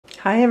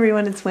Hi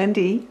everyone, it's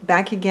Wendy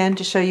back again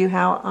to show you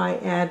how I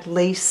add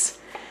lace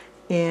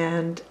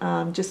and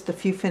just a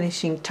few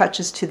finishing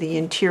touches to the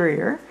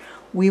interior.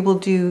 We will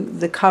do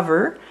the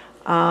cover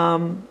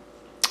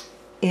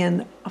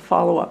in a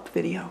follow-up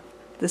video.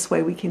 This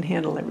way we can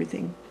handle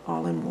everything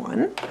all in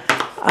one.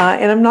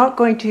 And I'm not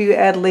going to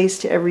add lace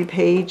to every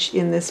page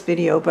in this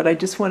video, but I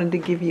just wanted to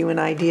give you an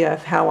idea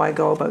of how I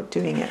go about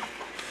doing it.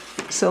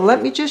 So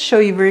let me just show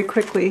you very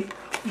quickly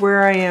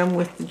where I am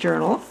with the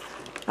journal.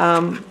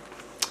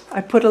 I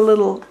put a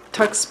little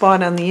tuck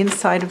spot on the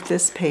inside of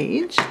this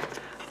page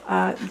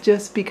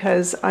just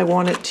because I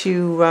want it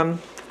to,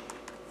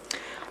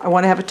 I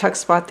want to have a tuck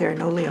spot there.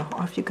 No, Leo,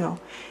 off you go.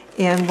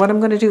 And what I'm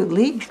going to do,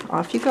 Lee,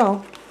 off you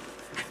go.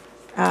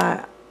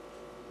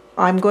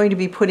 I'm going to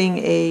be putting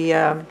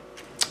a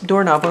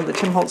doorknob, one of the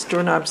Tim Holtz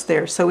doorknobs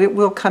there. So it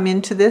will come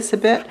into this a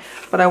bit,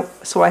 but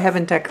so I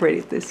haven't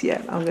decorated this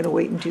yet. I'm going to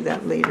wait and do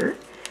that later.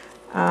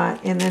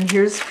 And then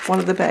here's one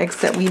of the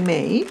bags that we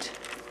made.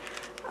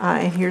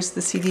 And here's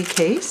the CD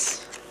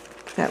case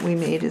that we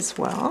made as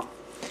well.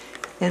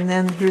 And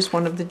then here's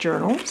one of the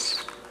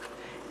journals.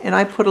 And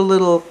I put a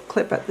little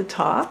clip at the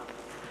top.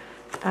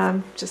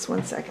 Just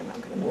one second,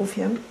 I'm going to move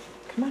him.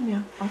 Come on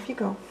now, off you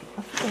go,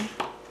 off you go.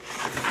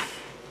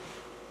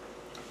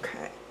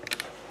 Okay.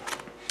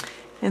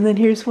 And then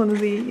here's one of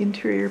the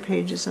interior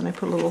pages, and I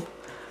put a little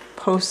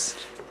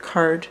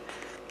postcard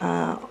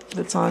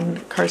that's on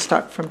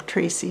cardstock from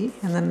Tracy.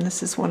 And then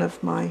this is one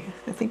of my,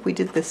 I think we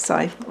did this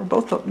side, or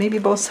both, maybe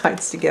both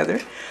sides together.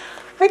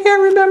 I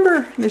can't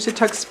remember. There's a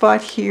tuck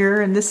spot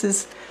here, and this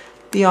is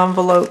the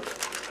envelope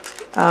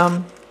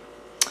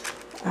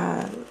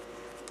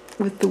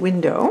with the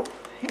window.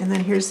 And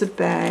then here's the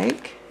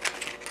bag,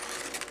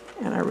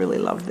 and I really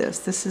love this.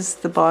 This is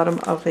the bottom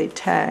of a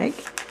tag,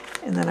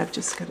 and then I've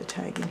just got a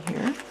tag in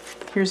here.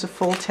 Here's a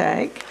full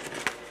tag,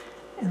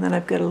 and then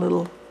I've got a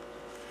little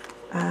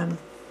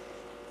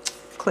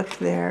clip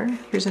there.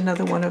 Here's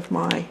another one of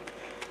my,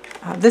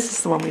 this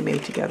is the one we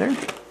made together,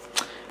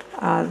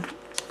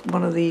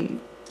 one of the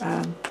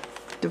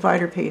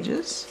divider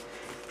pages.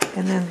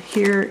 And then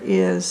here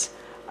is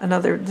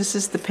another, this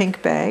is the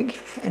pink bag,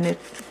 and it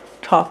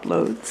top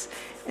loads.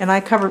 And I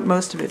covered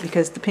most of it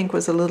because the pink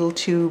was a little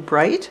too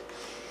bright,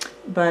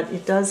 but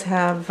it does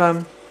have,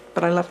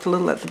 but I left a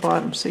little at the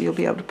bottom, so you'll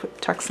be able to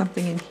tuck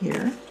something in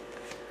here.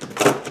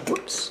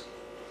 Whoops.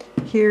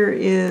 Here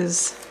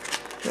is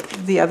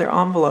the other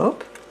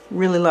envelope.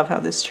 Really love how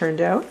this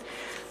turned out.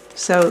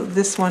 So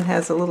this one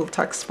has a little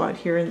tuck spot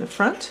here in the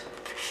front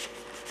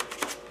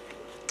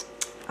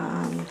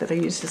that I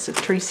used as a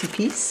Tracy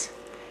piece.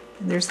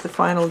 And there's the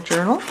final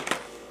journal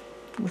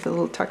with a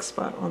little tuck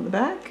spot on the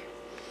back.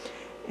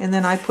 And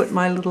then I put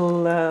my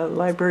little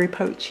library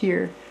pouch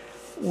here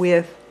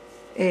with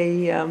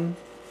a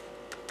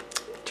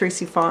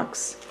Tracy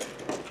Fox,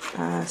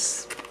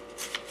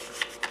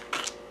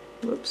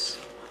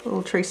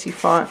 little Tracy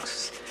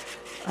Fox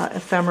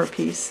ephemera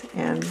piece,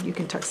 and you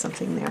can tuck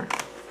something there.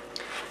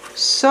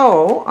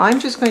 So I'm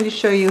just going to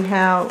show you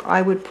how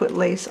I would put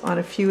lace on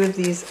a few of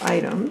these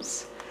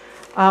items.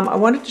 I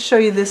wanted to show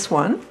you this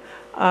one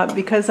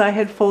because I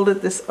had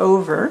folded this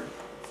over.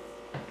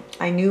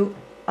 I knew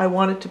I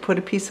wanted to put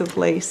a piece of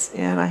lace,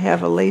 and I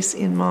have a lace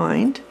in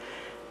mind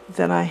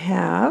that I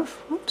have,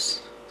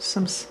 oops,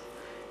 some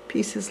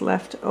pieces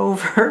left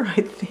over,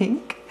 I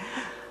think.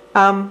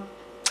 I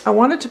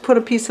wanted to put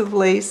a piece of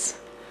lace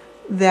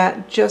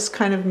that just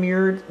kind of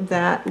mirrored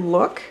that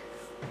look.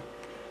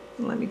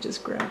 Let me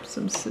just grab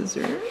some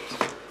scissors.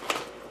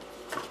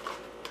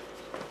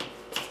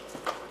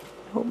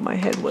 Hope my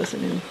head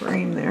wasn't in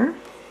frame there.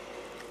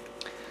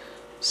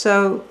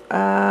 So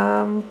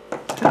how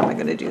am I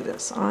going to do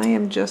this? I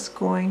am just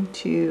going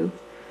to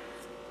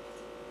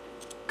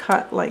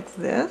cut like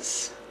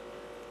this.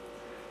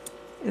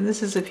 And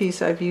this is a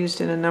piece I've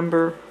used in a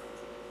number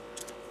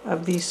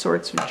of these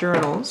sorts of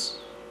journals,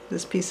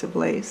 this piece of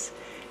lace.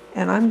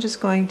 And I'm just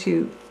going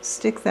to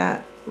stick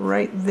that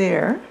right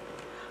there.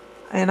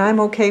 And I'm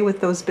okay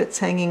with those bits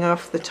hanging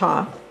off the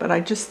top, but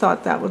I just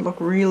thought that would look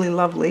really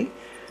lovely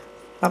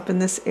up in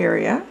this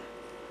area.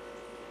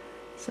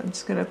 So I'm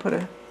just going to put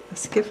a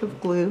skiff of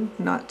glue,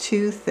 not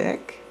too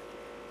thick,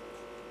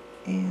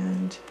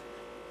 and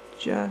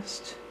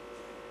just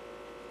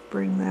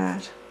bring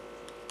that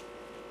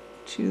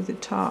to the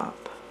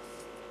top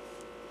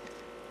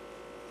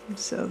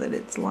so that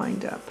it's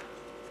lined up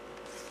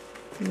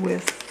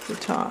with the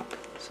top.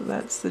 So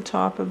that's the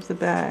top of the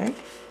bag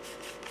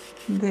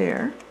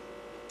there.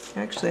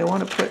 Actually, I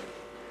want to put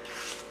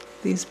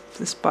these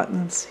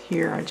buttons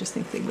here. I just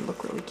think they would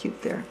look really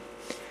cute there.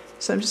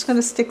 So I'm just going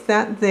to stick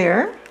that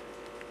there,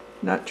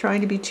 not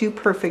trying to be too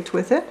perfect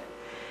with it.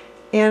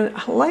 And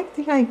I like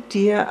the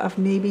idea of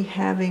maybe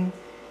having,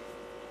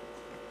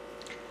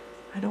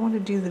 I don't want to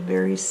do the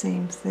very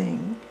same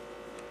thing,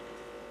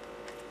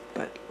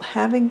 but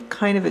having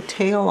kind of a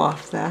tail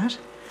off that.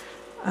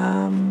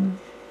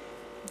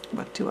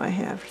 What do I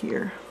have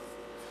here?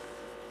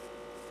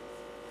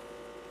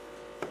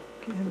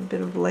 I have a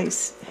bit of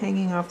lace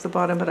hanging off the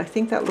bottom, but I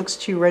think that looks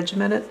too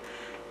regimented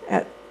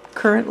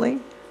currently.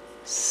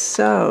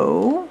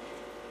 So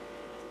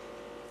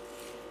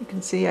you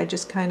can see I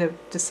just kind of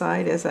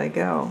decide as I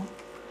go.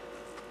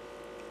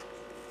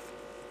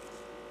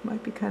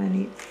 Might be kind of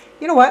neat.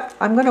 You know what?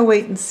 I'm going to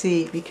wait and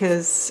see,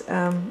 because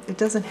it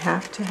doesn't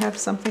have to have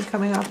something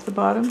coming off the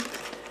bottom.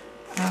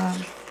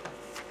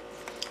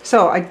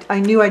 So I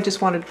knew I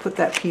just wanted to put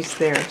that piece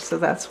there, so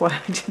that's why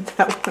I did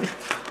that one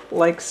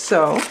like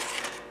so.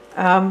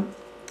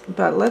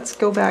 But let's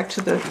go back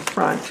to the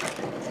front.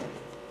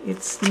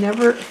 It's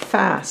never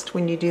fast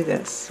when you do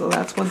this, so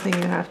that's one thing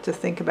you have to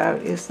think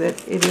about, is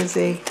that it is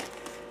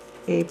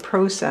a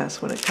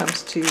process when it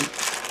comes to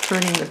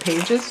turning the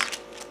pages.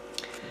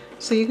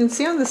 So you can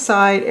see on the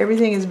side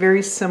everything is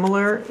very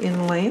similar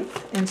in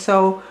length, and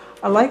so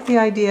I like the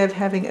idea of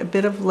having a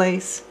bit of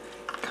lace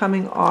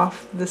coming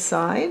off the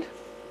side.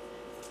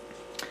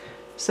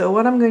 So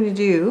what I'm going to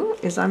do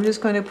is I'm just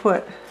going to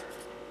put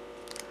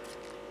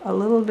a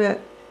little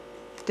bit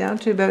down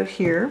to about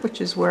here,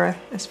 which is where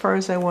as far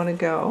as I want to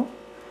go,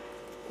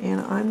 and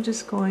I'm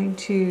just going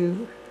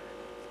to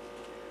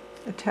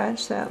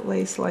attach that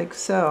lace like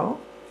so,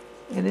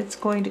 and it's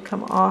going to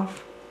come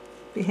off,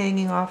 be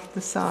hanging off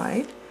the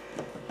side,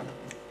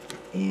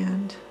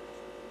 and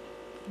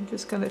I'm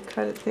just going to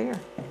cut it there.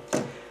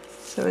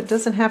 So it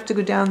doesn't have to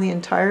go down the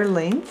entire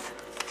length.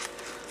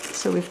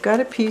 So we've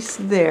got a piece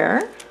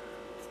there.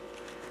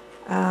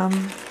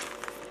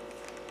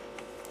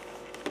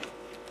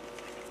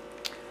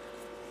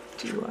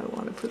 Do I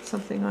want to put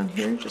something on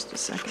here? Just a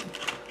second.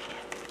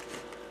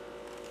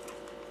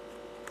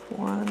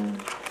 1,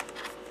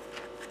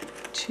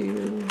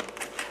 2.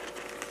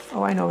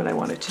 Oh, I know what I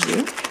wanted to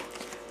do.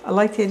 I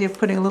like the idea of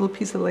putting a little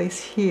piece of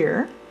lace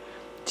here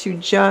to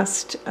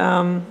just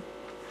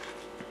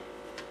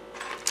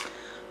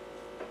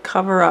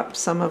cover up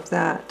some of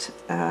that,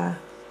 the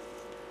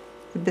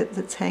bit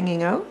that's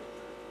hanging out.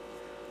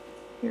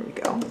 Here we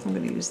go. I'm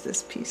going to use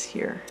this piece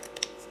here.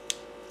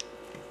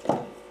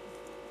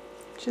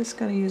 Just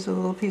going to use a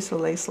little piece of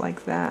lace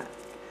like that.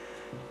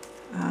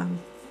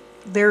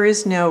 There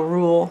is no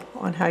rule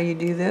on how you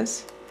do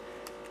this.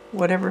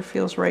 Whatever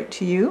feels right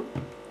to you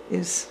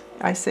is,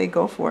 I say,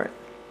 go for it.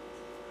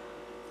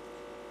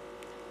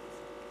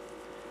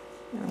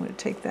 And I'm going to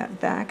take that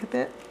back a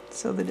bit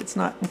so that it's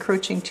not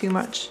encroaching too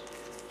much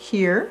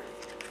here.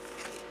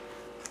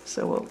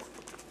 So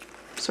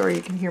sorry,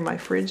 you can hear my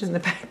fridge in the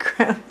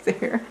background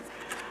there.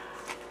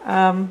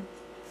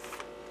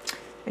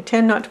 I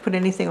tend not to put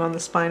anything on the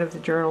spine of the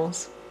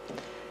journals.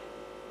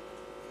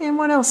 And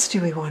what else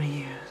do we want to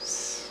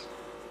use?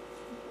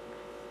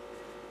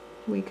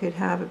 We could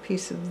have a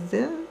piece of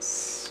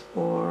this,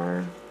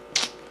 or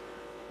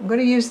I'm going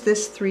to use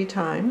this 3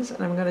 times,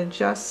 and I'm going to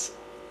just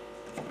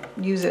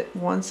use it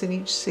once in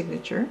each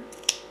signature.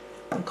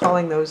 I'm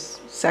calling those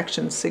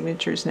sections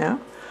signatures now.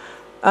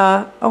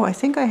 Oh, I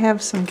think I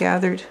have some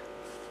gathered,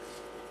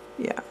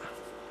 yeah,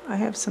 I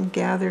have some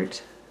gathered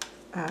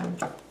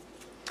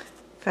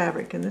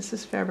fabric, and this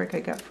is fabric I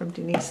got from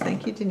Denise.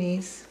 Thank you,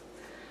 Denise.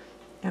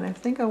 And I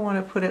think I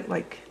want to put it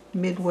like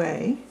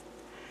midway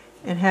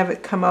and have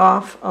it come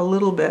off a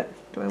little bit.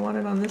 Do I want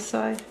it on this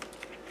side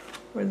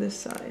or this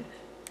side?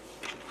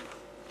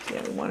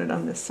 Yeah, I want it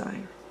on this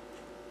side.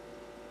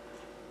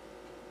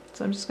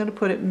 So I'm just going to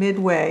put it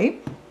midway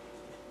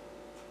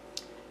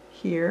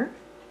here,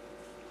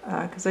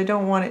 because I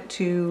don't want it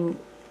to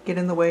get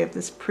in the way of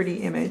this pretty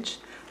image,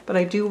 but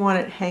I do want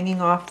it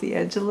hanging off the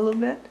edge a little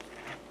bit,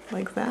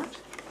 like that.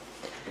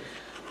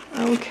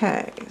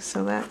 Okay,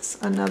 so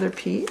that's another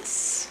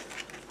piece.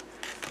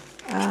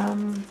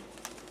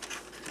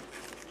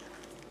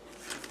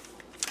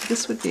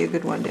 This would be a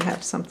good one to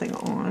have something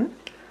on.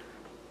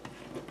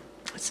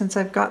 Since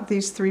I've got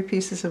these 3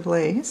 pieces of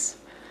lace,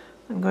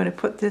 I'm going to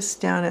put this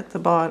down at the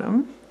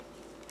bottom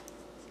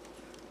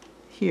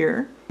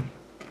here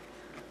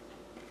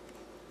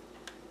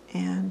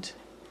and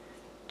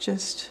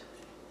just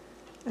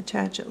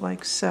attach it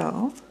like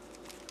so.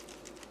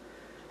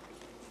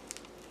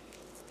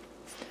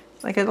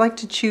 Like, I'd like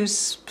to choose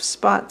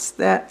spots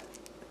that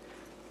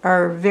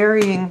are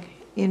varying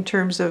in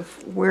terms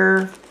of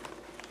where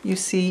you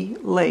see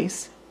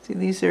lace. See,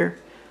 these are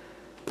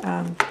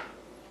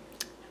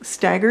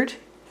staggered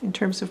in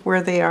terms of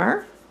where they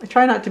are. I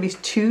try not to be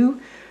too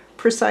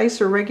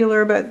precise or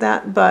regular about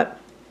that, but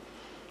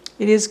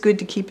it is good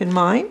to keep in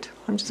mind.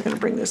 I'm just going to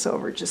bring this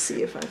over to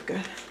see if I've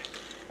got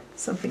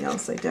something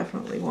else I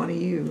definitely want to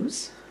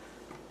use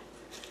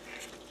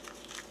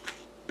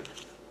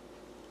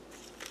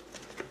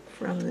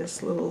from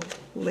this little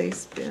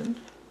lace bin.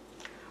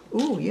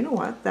 Ooh, you know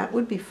what? That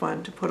would be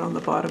fun to put on the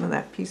bottom of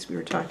that piece we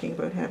were talking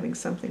about, having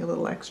something a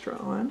little extra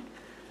on.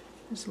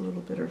 There's a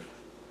little bit of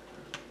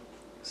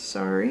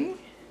sari,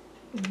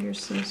 and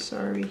here's some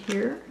sari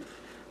here.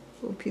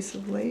 A little piece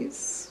of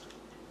lace.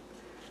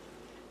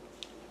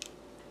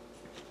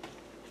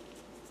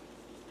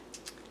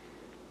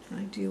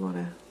 I do want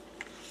to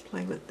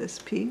play with this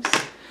piece.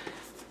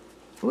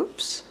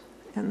 Whoops,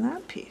 and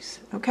that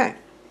piece. Okay.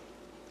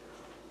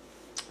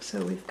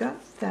 So we've got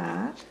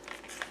that.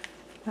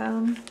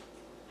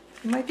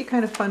 It might be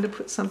kind of fun to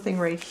put something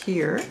right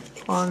here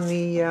on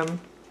the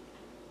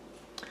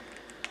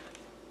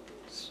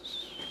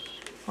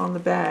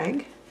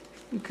bag.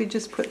 You could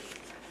just put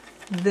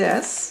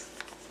this.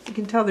 You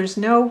can tell there's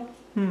no,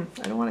 I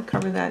don't want to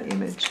cover that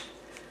image.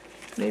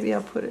 Maybe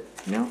I'll put it,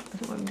 no, I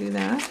don't want to do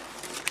that.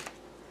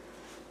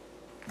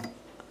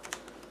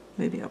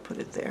 Maybe I'll put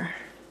it there.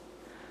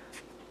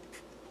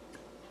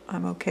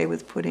 I'm okay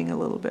with putting a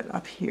little bit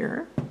up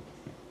here.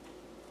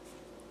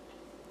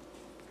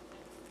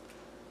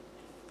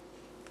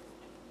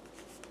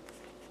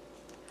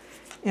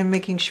 And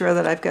making sure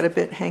that I've got a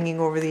bit hanging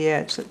over the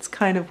edge. That's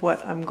kind of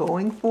what I'm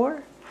going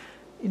for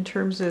in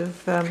terms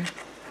of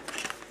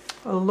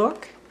a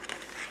look.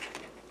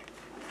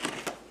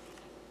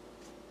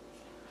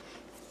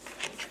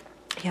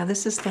 Yeah,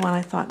 this is the one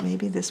I thought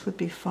maybe this would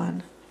be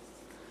fun.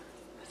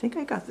 I think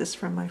I got this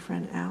from my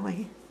friend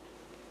Allie.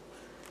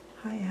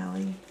 Hi,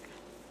 Allie.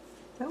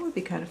 That would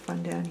be kind of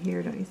fun down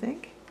here, don't you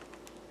think?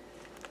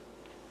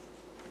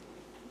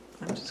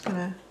 I'm just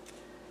gonna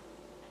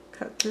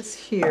cut this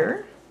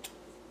here.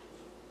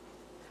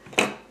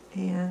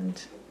 And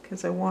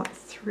because I want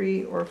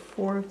 3 or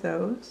 4 of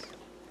those,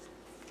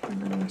 and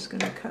then I'm just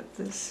going to cut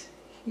this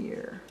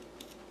here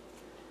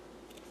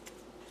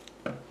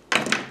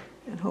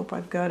and hope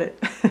I've got it.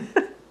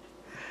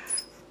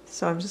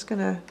 So I'm just going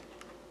to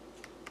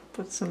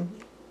put some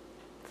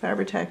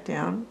Fabri-Tac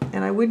down,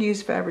 and I would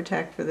use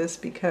Fabri-Tac for this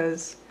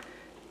because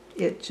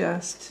it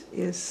just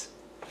is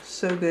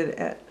so good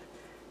at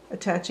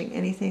attaching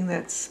anything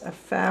that's a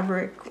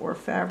fabric or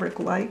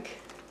fabric-like.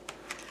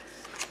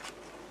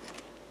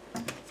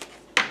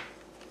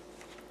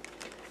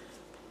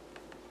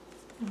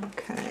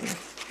 Okay,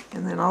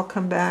 and then I'll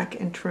come back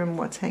and trim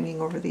what's hanging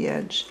over the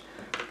edge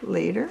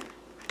later.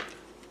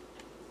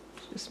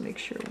 Just make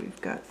sure we've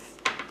got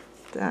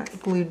that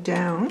glued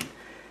down,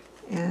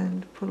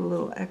 and put a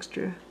little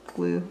extra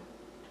glue,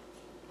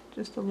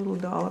 just a little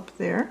dollop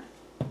there.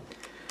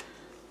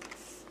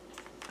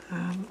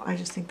 I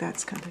just think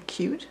that's kind of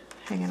cute,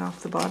 hanging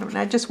off the bottom, and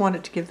I just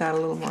wanted to give that a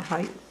little more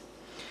height.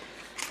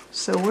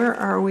 So where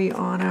are we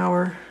on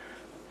our...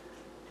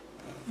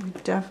 We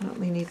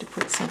definitely need to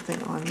put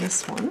something on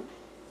this one.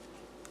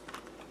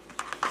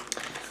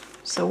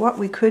 So what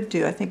we could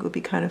do, I think would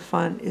be kind of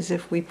fun, is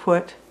if we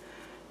put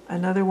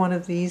another one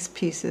of these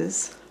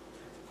pieces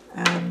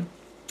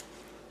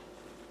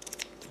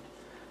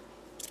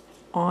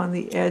on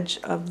the edge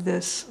of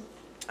this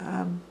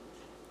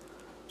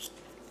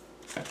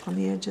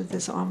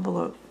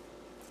envelope.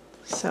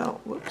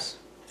 So, whoops.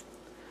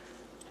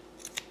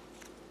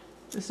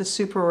 This is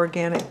super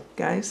organic,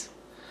 guys.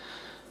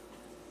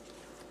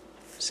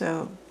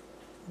 So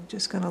I'm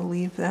just going to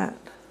leave that,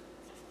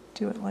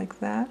 do it like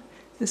that.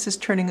 This is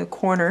turning a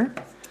corner,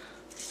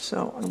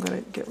 so I'm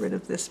going to get rid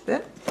of this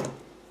bit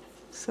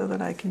so that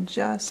I can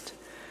just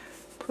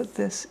put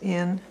this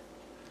in.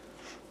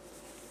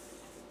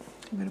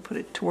 I'm going to put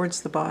it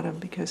towards the bottom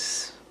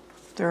because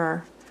there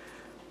are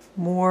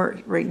more,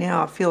 right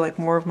now I feel like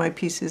more of my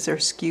pieces are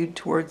skewed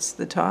towards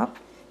the top.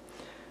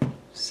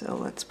 So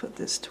let's put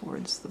this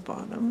towards the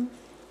bottom.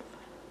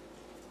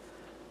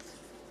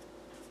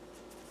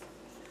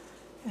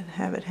 And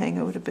have it hang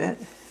out a bit,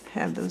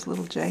 have those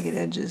little jagged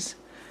edges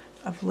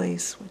of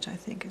lace, which I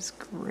think is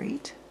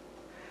great.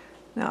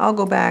 Now I'll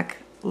go back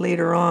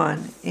later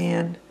on,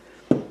 and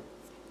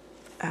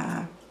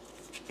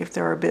if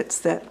there are bits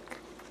that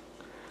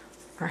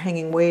are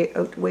hanging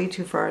way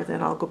too far,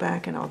 then I'll go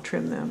back and I'll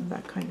trim them,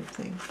 that kind of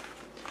thing.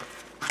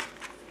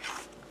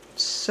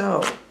 So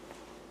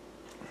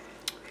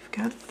we've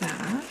got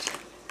that,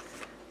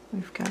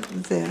 we've got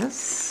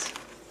this.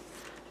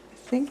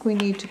 I think we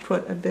need to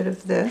put a bit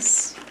of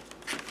this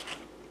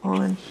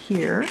on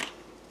here.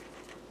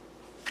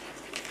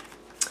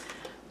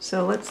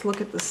 So let's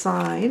look at the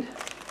side.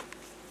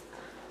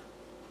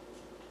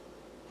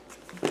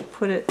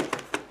 Put it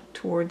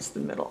towards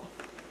the middle.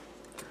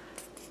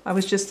 I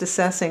was just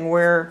assessing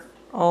where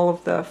all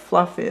of the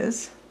fluff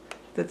is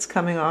that's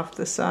coming off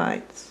the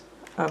sides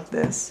of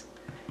this,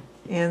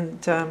 and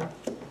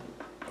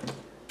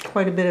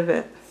quite a bit of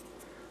it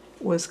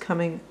was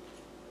coming,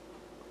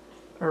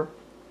 or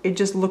it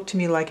just looked to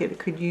me like it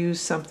could use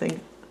something,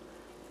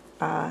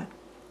 I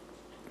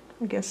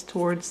guess,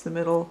 towards the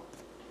middle,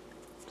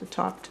 the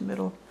top to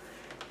middle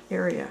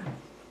area.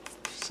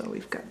 So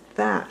we've got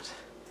that.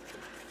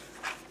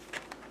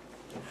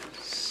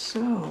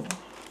 So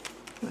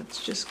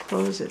let's just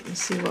close it and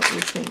see what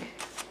we think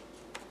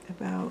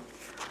about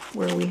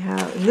where we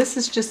have. And this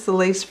is just the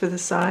lace for the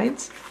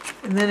sides.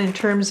 And then in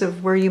terms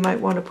of where you might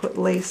want to put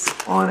lace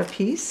on a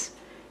piece,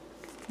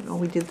 you know,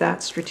 we did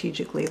that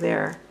strategically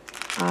there.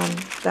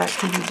 That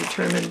can be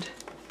determined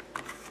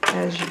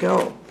as you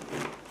go.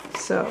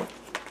 So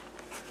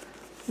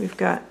we've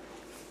got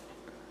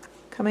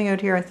coming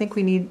out here, I think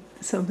we need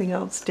something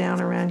else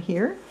down around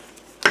here.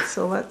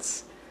 So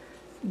let's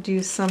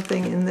do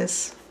something in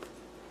this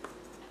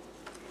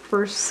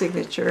first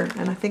signature,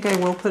 and I think I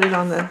will put it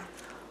on the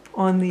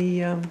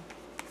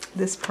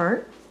this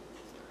part.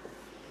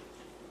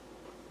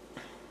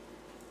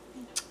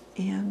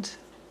 And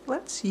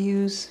let's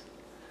use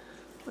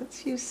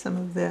some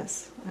of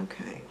this.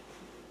 Okay,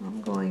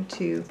 I'm going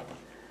to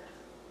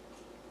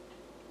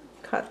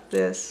cut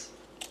this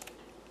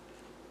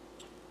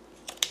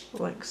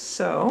like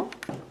so.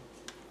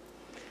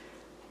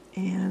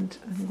 And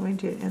I'm going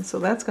to, and so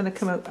that's going to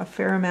come out a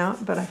fair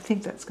amount, but I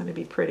think that's going to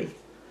be pretty.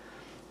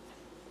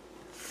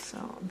 So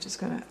I'm just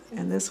going to,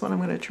 and this one I'm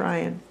going to try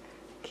and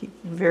keep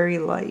very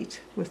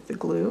light with the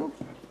glue.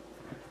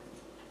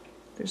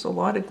 There's a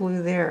lot of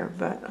glue there,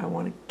 but I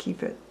want to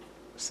keep it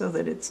so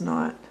that it's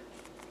not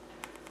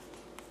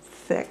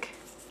thick.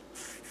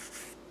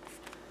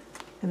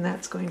 And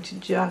that's going to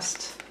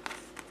just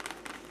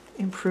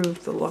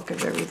improve the look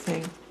of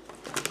everything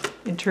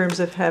in terms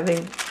of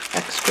having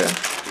extra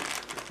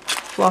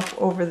fluff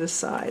over the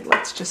side.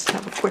 Let's just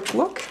have a quick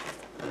look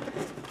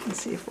and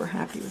see if we're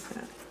happy with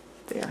that.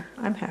 There,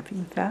 I'm happy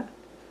with that.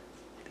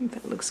 I think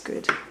that looks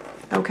good.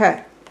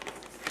 Okay,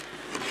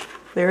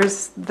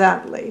 there's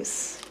that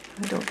lace.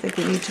 I don't think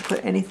we need to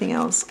put anything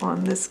else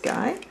on this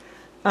guy.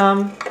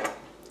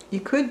 You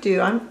could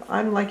do,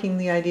 I'm liking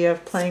the idea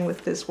of playing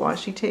with this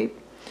washi tape.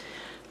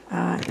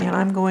 And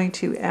I'm going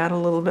to add a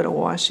little bit of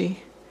washi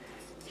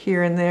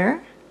here and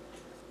there.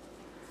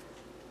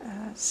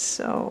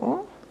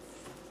 So,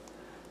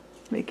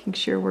 making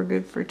sure we're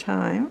good for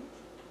time.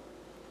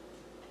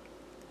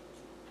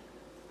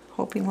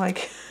 Hoping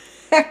like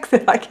heck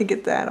that I can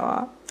get that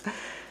off.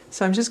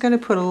 So I'm just going to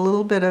put a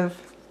little bit of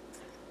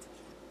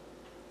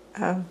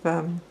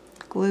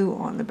glue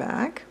on the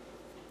back.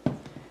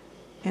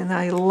 And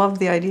I love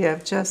the idea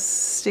of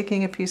just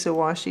sticking a piece of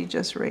washi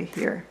just right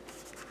here.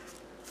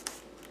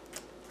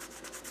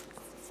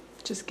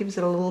 Just gives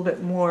it a little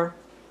bit more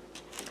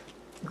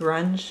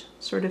grunge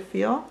sort of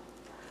feel.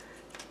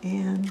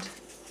 And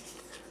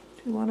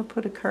do we want to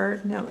put a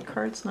card? No, the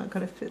card's not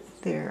going to fit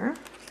there.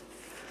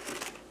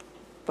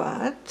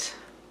 But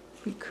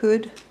we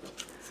could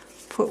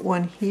put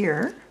one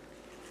here.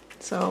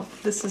 So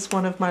this is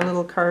one of my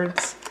little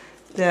cards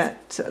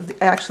that,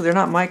 actually they're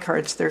not my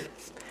cards,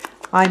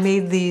 I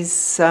made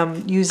these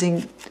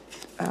using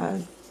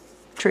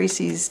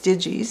Tracy's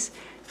Digis,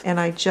 and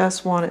I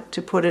just wanted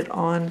to put it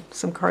on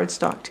some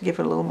cardstock to give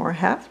it a little more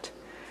heft.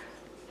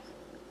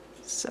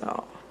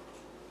 So,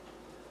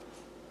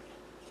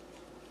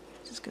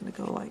 just going to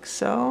go like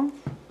so.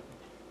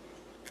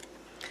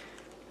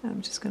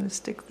 I'm just going to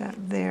stick that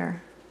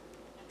there,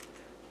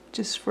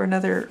 just for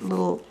another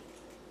little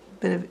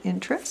bit of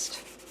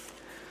interest.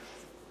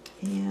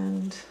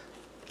 And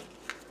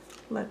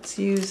let's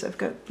use,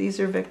 these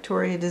are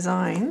Victoria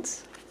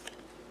Designs.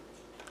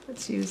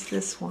 Let's use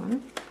this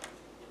one.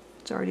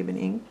 It's already been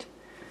inked.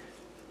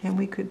 And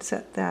we could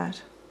set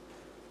that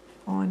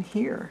on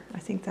here. I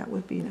think that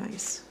would be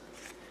nice.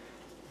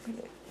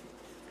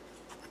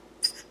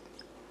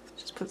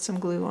 Just put some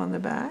glue on the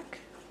back.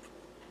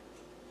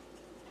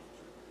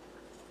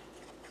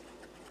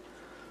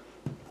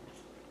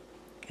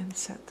 And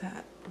set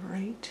that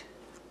right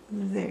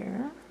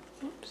there.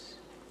 Oops.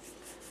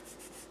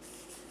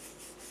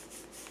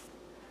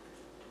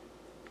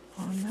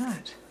 On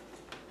that.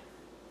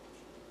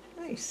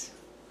 Nice.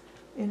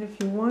 And if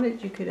you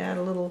wanted, you could add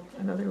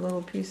another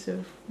little piece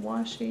of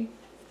washi.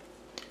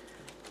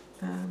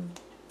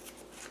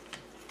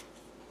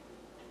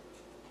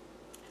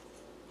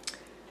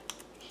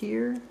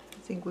 Here, I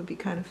think would be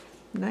kind of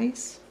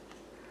nice.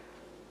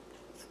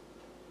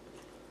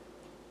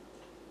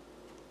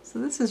 So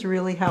this is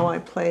really how I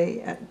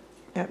play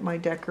at my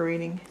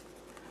decorating.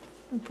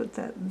 I'll put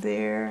that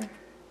there.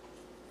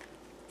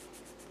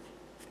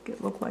 Make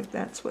it look like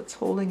that's what's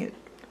holding it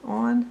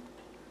on.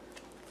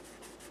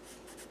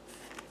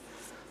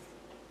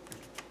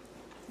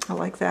 I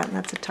like that, and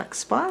that's a tuck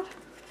spot.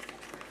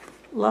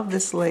 Love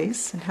this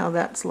lace and how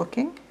that's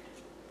looking.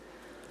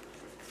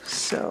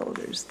 So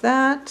there's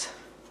that.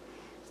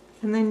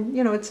 And then,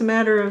 you know, it's a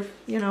matter of,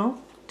 you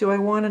know, do I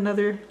want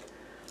another,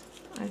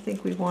 I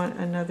think we want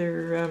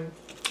another,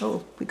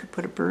 oh, we could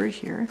put a bird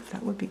here.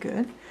 That would be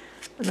good.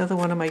 Another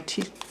one of my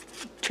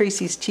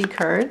Tracy's tea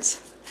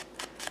cards.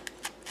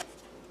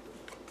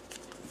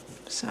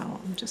 So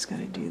I'm just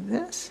going to do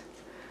this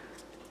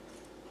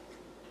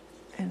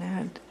and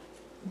add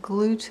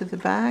glue to the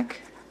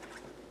back.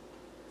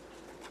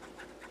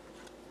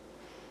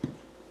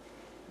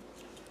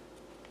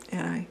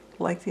 And I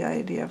like the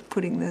idea of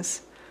putting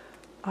this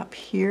up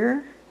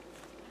here.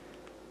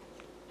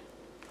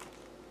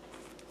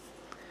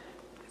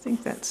 I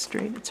think that's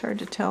straight. It's hard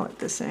to tell at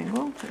this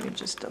angle. Let me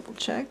just double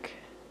check.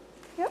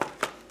 Yep.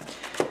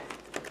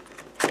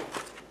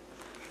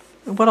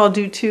 And what I'll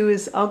do too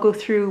is I'll go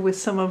through with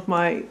some of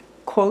my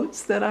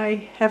quotes that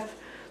I have,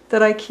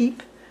 that I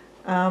keep,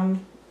 and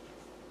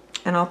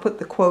I'll put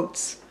the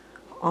quotes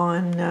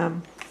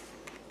on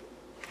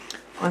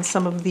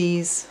some of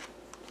these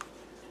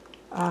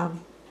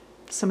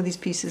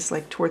pieces,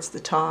 like towards the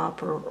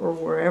top or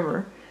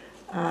wherever.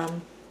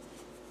 And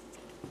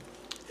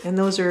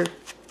those are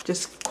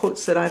just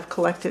quotes that I've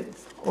collected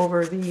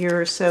over the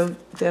year or so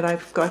that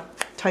I've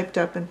got typed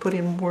up and put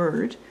in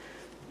Word.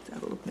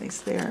 That'll look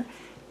nice there.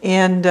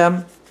 And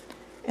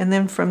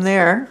then from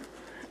there,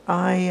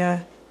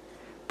 I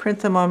print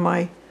them on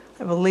I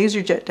have a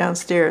LaserJet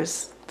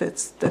downstairs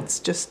that's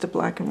just a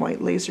black and white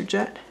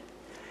LaserJet.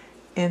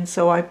 And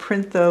so I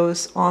print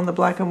those on the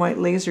black and white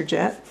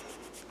LaserJet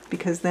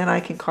because then I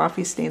can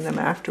coffee stain them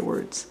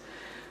afterwards.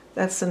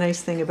 That's the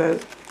nice thing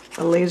about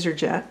a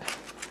LaserJet,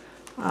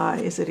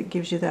 is that it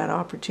gives you that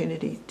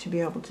opportunity to be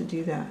able to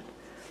do that.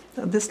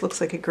 Now, this looks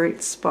like a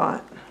great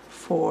spot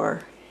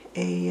for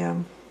a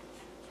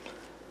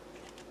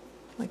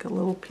like a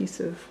little piece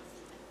of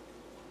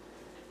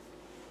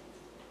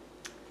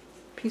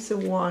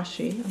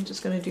washi. I'm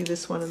just going to do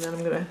this one, and then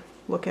I'm going to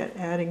look at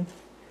adding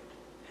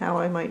how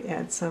I might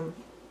add some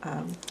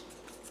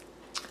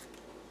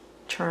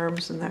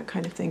charms and that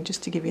kind of thing,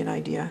 just to give you an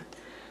idea.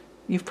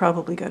 You've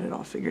probably got it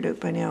all figured out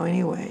by now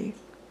anyway.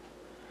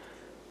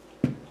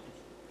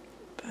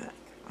 But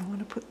I want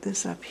to put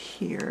this up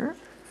here,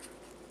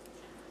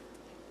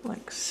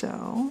 like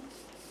so.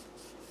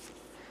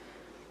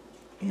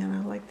 And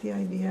I like the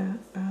idea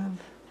of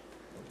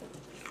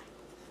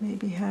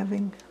maybe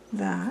having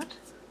that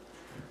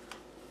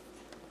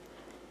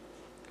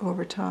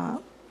over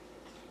top.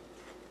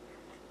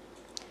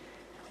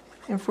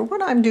 And for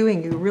what I'm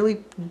doing, you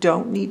really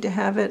don't need to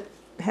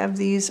have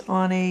these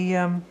on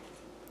a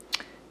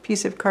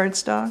piece of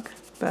cardstock,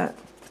 but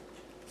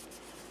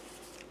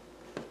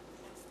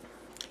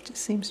it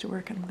just seems to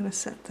work, and I'm going to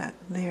set that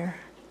there.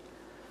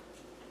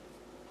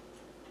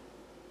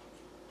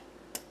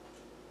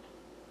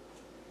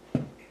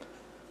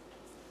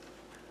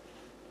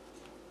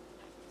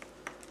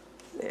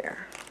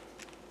 There.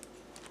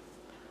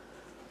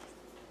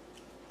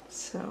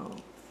 So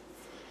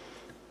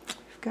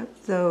we've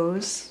got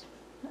those.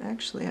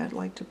 Actually, I'd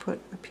like to put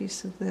a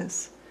piece of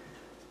this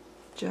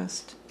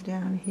just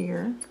down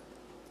here.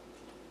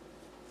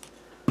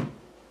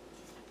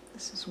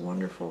 This is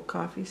wonderful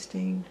coffee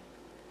stain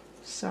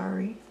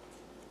sari.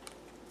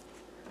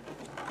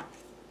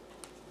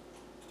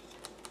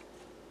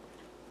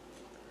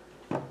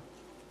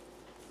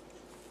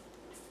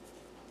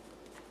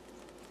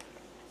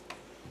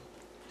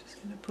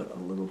 Just going to put a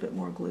little bit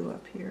more glue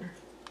up here.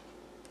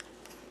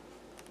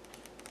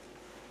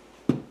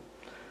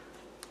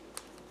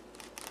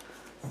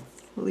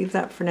 We'll leave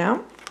that for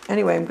now.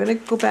 Anyway, I'm going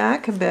to go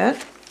back a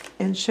bit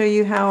and show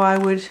you how I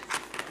would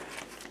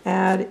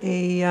add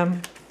a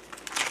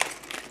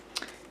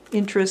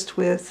interest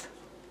with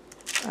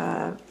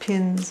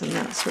pins and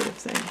that sort of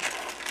thing.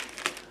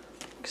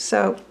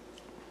 So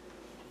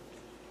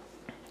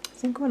I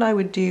think what I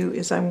would do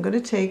is I'm going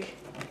to take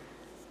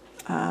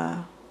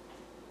a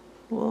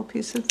little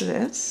piece of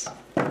this,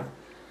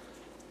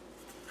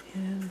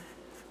 and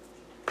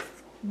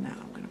now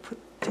I'm going to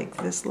take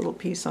this little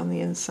piece on the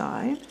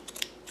inside,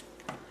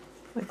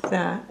 like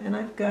that, and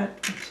I've got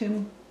a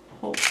Tim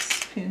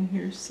Holtz pin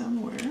here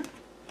somewhere.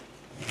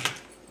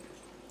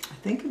 I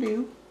think I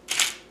do.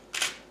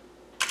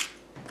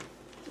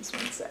 Just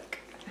one sec.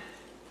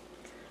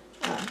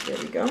 There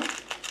we go.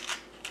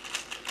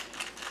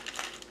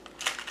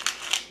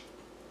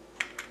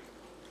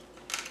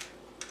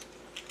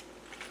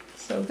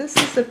 So this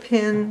is a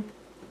pin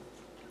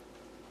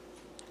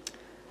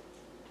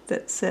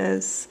that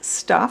says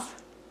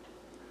stuff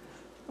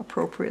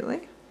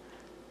appropriately,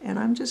 and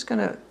I'm just going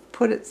to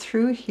put it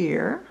through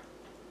here,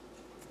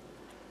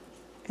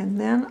 and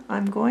then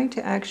I'm going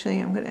to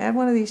add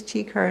one of these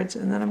T cards,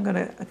 and then I'm going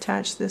to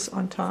attach this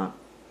on top,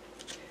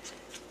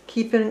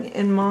 keeping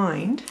in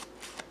mind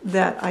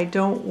that I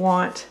don't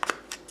want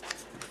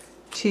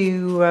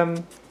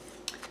to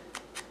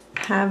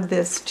have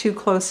this too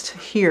close to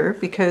here,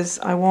 because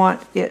I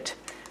want it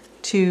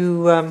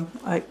to,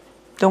 I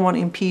don't want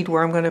to impede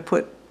where I'm going to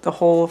put the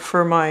hole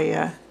for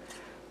my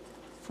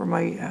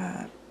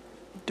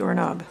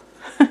doorknob.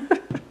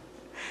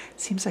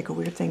 Seems like a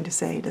weird thing to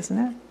say, doesn't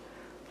it?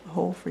 A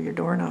hole for your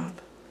doorknob.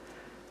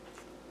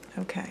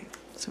 Okay,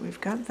 so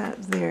we've got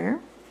that there.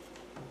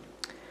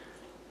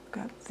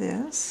 Got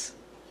this,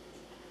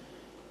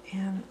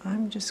 and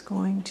I'm just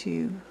going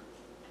to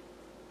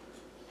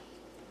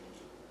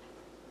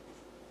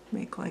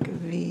make like a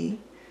V,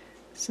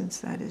 since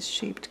that is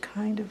shaped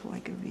kind of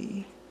like a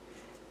V,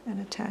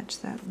 and attach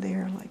that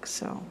there like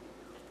so.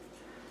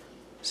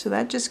 So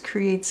that just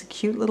creates a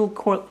cute little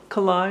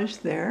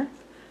collage there,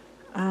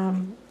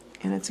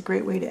 and it's a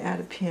great way to add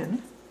a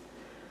pin.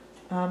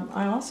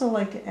 I also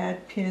like to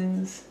add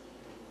pins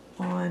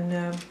on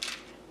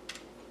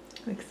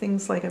like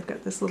things like, I've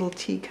got this little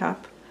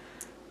teacup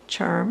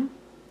charm,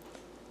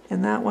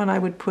 and that one I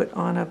would put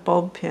on a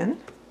bulb pin,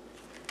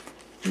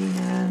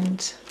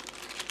 and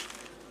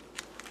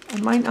I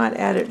might not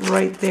add it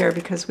right there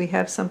because we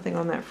have something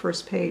on that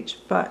first page,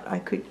 but I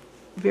could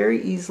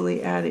very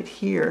easily add it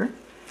here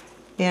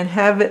and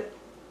have it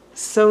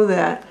so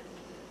that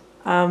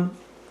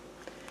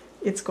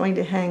it's going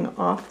to hang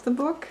off the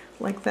book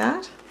like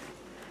that.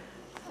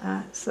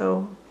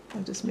 So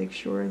I'll just make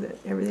sure that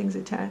everything's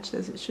attached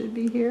as it should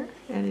be here,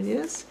 and it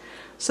is.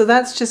 So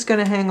that's just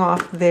going to hang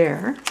off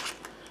there.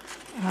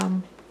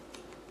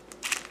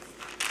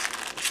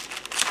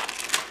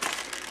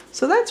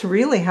 So that's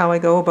really how I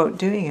go about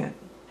doing it.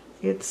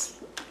 It's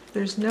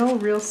There's no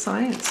real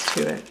science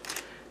to it.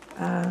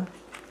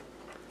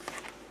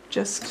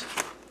 Just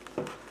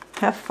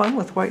have fun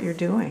with what you're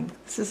doing.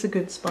 This is a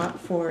good spot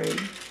for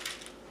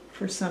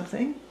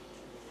something.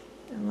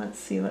 And let's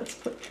see, let's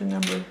put the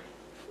number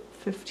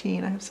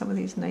 15. I have some of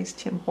these nice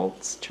Tim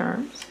Holtz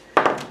charms.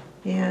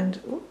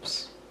 And,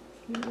 oops,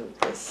 move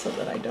this so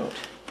that I don't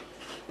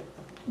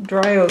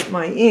dry out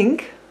my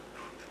ink.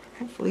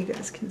 Hopefully you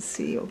guys can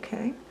see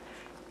okay.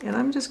 And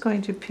I'm just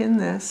going to pin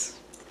this.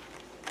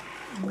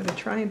 I'm going to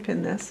try and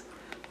pin this.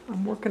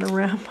 I'm working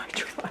around my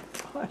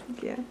tripod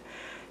again.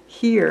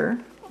 Here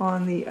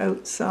on the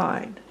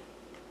outside.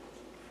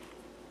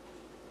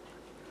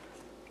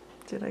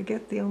 Did I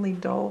get the only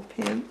dull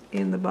pin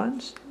in the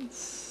bunch?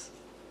 It's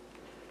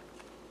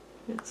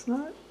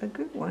not a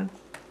good one,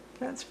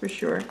 that's for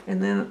sure.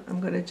 And then I'm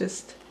going to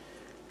just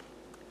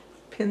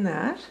pin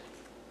that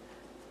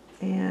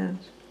and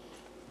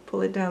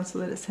pull it down so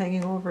that it's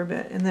hanging over a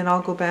bit. And then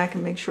I'll go back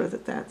and make sure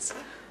that that's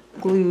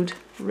glued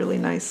really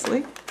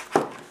nicely.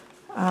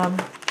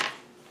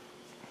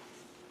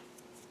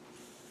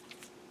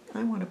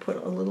 I want to put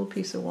a little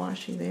piece of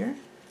washi there.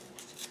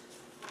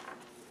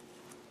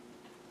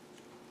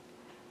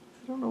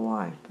 I don't know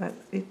why, but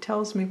it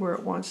tells me where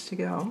it wants to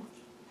go.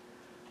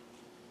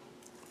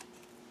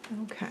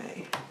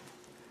 Okay.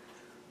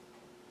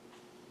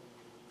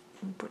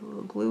 I'll put a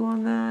little glue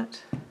on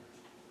that.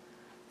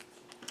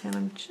 And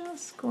I'm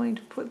just going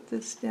to put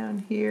this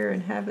down here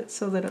and have it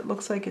so that it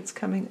looks like it's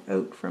coming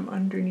out from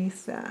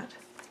underneath that.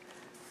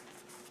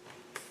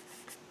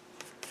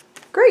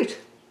 Great.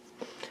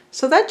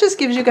 So that just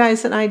gives you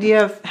guys an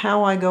idea of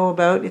how I go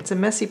about. It's a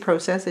messy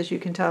process, as you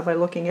can tell by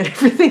looking at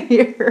everything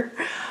here.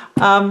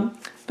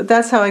 But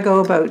that's how I go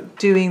about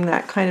doing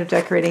that kind of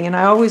decorating. And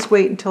I always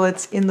wait until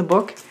it's in the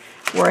book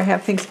where I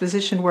have things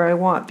positioned where I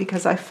want,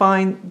 because I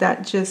find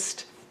that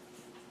just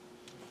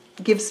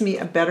gives me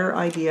a better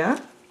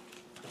idea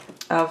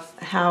of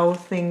how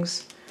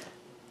things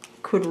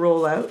could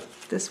roll out.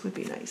 This would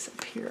be nice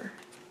up here.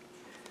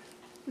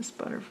 This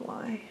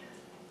butterfly.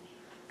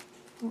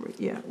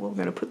 Yeah, we're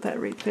going to put that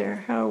right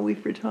there. How are we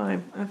for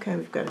time? Okay,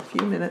 we've got a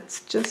few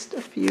minutes, just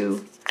a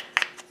few.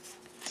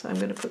 So I'm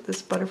going to put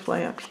this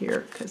butterfly up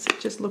here because it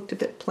just looked a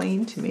bit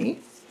plain to me.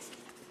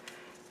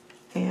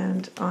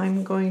 And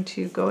I'm going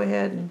to go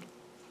ahead and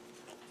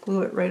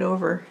glue it right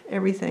over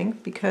everything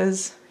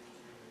because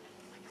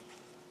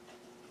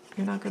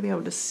you're not going to be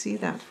able to see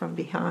that from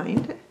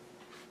behind,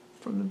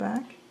 from the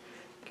back.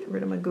 Get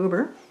rid of my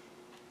goober.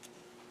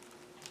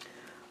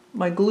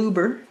 My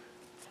gloober.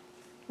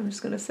 I'm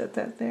just going to set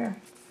that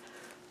there.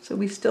 So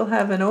we still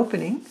have an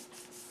opening.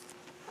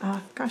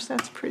 Gosh,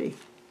 that's pretty.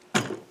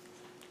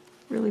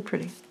 Really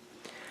pretty.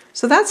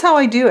 So that's how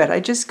I do it. I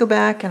just go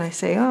back and I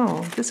say,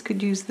 oh, this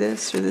could use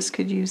this or this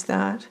could use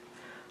that.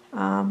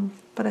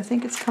 But I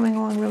think it's coming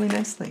along really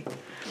nicely.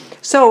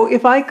 So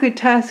if I could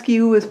task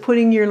you with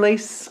putting your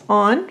lace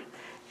on,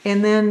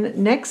 and then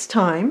next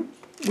time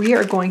we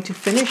are going to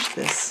finish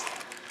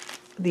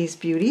these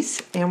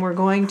beauties, and we're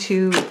going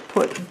to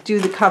do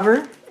the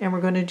cover, and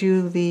we're going to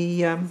do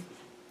the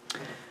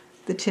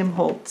Tim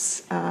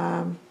Holtz.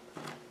 I'm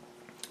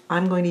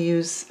going to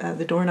use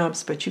the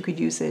doorknobs, but you could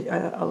use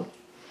a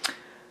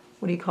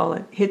what do you call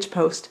it? Hitch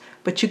post.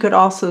 But you could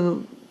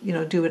also, you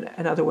know, do it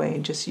another way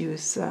and just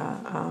use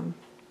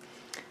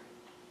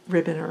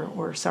ribbon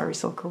or sari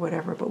silk or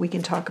whatever. But we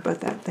can talk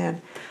about that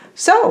then.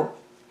 So,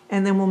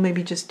 and then we'll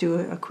maybe just do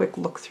a quick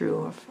look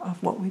through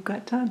of what we've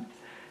got done.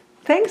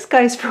 Thanks,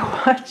 guys, for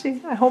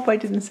watching. I hope I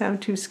didn't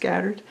sound too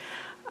scattered.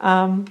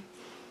 What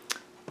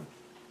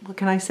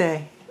can I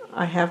say?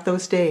 I have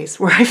those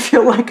days where I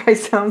feel like I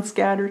sound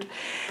scattered.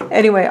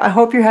 Anyway, I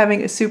hope you're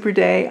having a super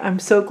day. I'm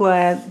so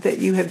glad that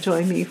you have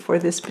joined me for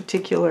this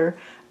particular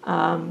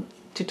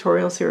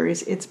tutorial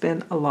series. It's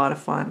been a lot of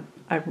fun.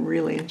 I've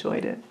really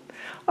enjoyed it.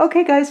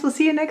 Okay, guys, we'll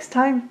see you next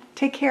time.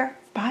 Take care.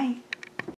 Bye.